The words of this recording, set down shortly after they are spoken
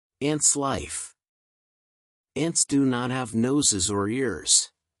Ants' life. Ants do not have noses or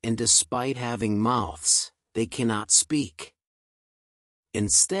ears, and despite having mouths, they cannot speak.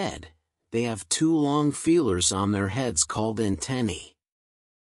 Instead, they have two long feelers on their heads called antennae.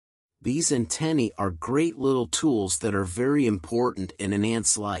 These antennae are great little tools that are very important in an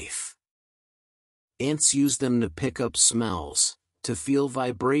ant's life. Ants use them to pick up smells, to feel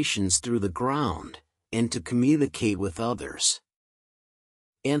vibrations through the ground, and to communicate with others.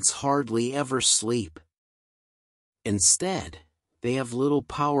 Ants hardly ever sleep. Instead, they have little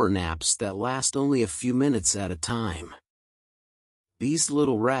power naps that last only a few minutes at a time. These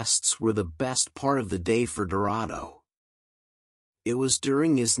little rests were the best part of the day for Dorado. It was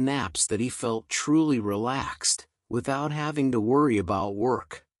during his naps that he felt truly relaxed, without having to worry about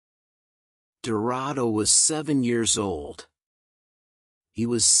work. Dorado was 7 years old. He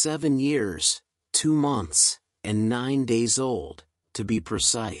was 7 years, 2 months, and 9 days old, to be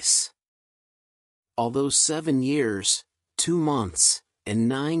precise. Although 7 years, 2 months, and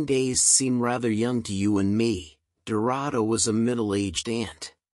 9 days seem rather young to you and me, Dorado was a middle-aged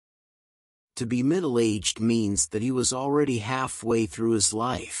ant. To be middle-aged means that he was already halfway through his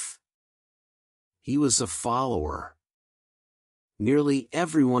life. He was a follower. Nearly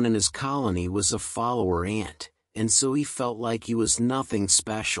everyone in his colony was a follower ant, and so he felt like he was nothing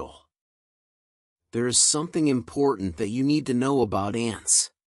special. There is something important that you need to know about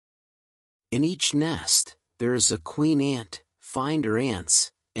ants. In each nest, there is a queen ant, finder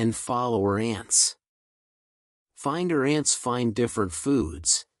ants, and follower ants. Finder ants find different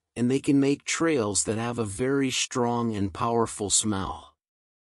foods, and they can make trails that have a very strong and powerful smell.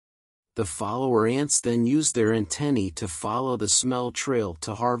 The follower ants then use their antennae to follow the smell trail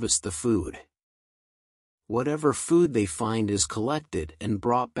to harvest the food. Whatever food they find is collected and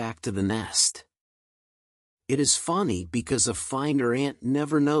brought back to the nest. It is funny because a finder ant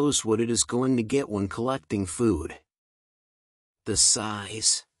never knows what it is going to get when collecting food. The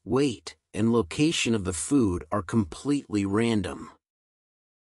size, weight, and location of the food are completely random.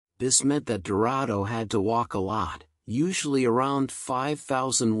 This meant that Dorado had to walk a lot, usually around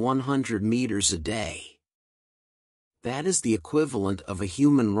 5,100 meters a day. That is the equivalent of a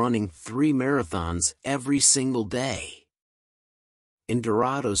human running 3 marathons every single day. In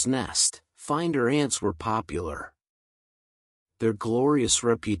Dorado's nest, finder ants were popular. Their glorious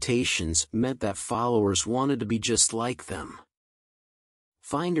reputations meant that followers wanted to be just like them.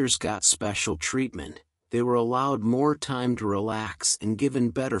 Finders got special treatment. They were allowed more time to relax and given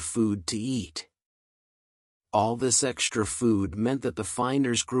better food to eat. All this extra food meant that the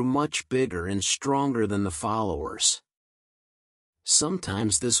finders grew much bigger and stronger than the followers.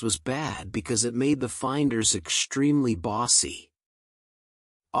 Sometimes this was bad because it made the finders extremely bossy.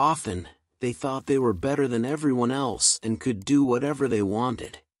 Often, they thought they were better than everyone else and could do whatever they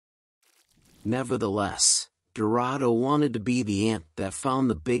wanted. Nevertheless, Dorado wanted to be the ant that found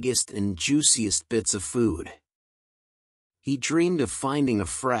the biggest and juiciest bits of food. He dreamed of finding a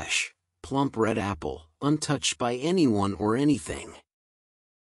fresh, plump red apple, untouched by anyone or anything.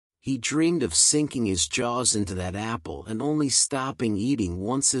 He dreamed of sinking his jaws into that apple and only stopping eating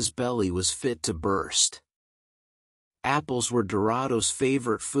once his belly was fit to burst. Apples were Dorado's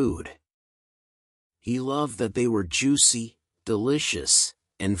favorite food. He loved that they were juicy, delicious,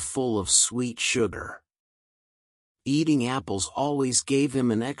 and full of sweet sugar. Eating apples always gave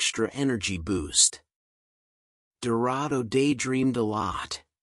him an extra energy boost. Dorado daydreamed a lot.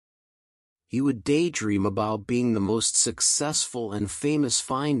 He would daydream about being the most successful and famous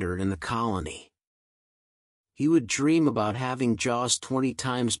finder in the colony. He would dream about having jaws 20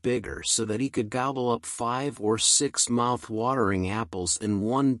 times bigger so that he could gobble up 5 or 6 mouth-watering apples in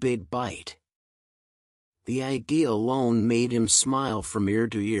one big bite. The idea alone made him smile from ear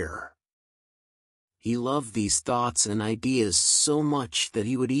to ear. He loved these thoughts and ideas so much that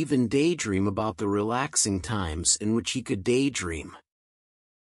he would even daydream about the relaxing times in which he could daydream.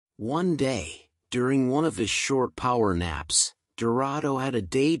 One day, during one of his short power naps, Dorado had a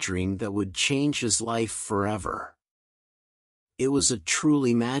daydream that would change his life forever. It was a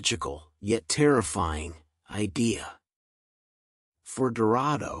truly magical, yet terrifying, idea. For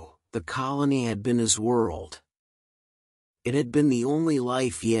Dorado, the colony had been his world. It had been the only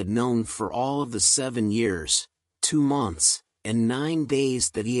life he had known for all of the 7 years, 2 months, and 9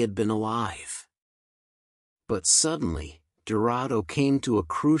 days that he had been alive. But suddenly, Dorado came to a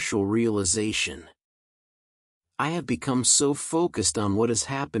crucial realization. I have become so focused on what is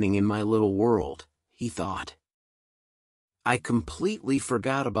happening in my little world, he thought. I completely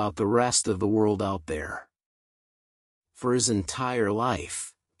forgot about the rest of the world out there. For his entire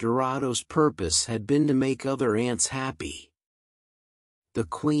life, Dorado's purpose had been to make other ants happy. The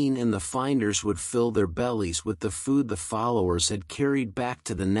queen and the finders would fill their bellies with the food the followers had carried back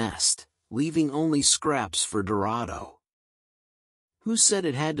to the nest, leaving only scraps for Dorado. "Who said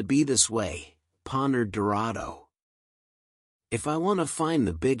it had to be this way?" pondered Dorado. "If I want to find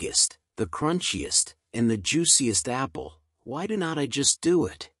the biggest, the crunchiest, and the juiciest apple, why do not I just do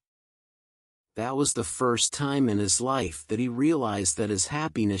it?" That was the first time in his life that he realized that his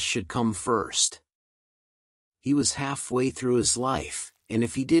happiness should come first. He was halfway through his life, and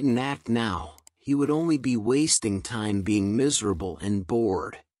if he didn't act now, he would only be wasting time being miserable and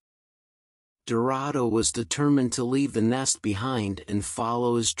bored. Dorado was determined to leave the nest behind and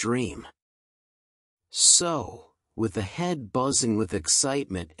follow his dream. So, with a head buzzing with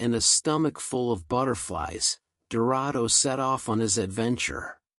excitement and a stomach full of butterflies, Dorado set off on his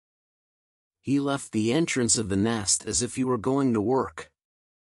adventure. He left the entrance of the nest as if he were going to work.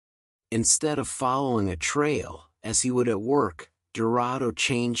 Instead of following a trail, as he would at work, Dorado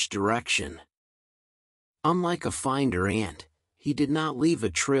changed direction. Unlike a finder ant, he did not leave a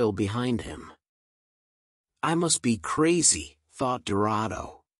trail behind him. "I must be crazy," thought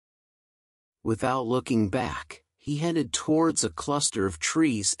Dorado. Without looking back, he headed towards a cluster of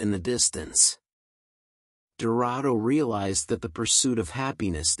trees in the distance. Dorado realized that the pursuit of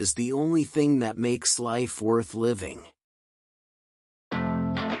happiness is the only thing that makes life worth living.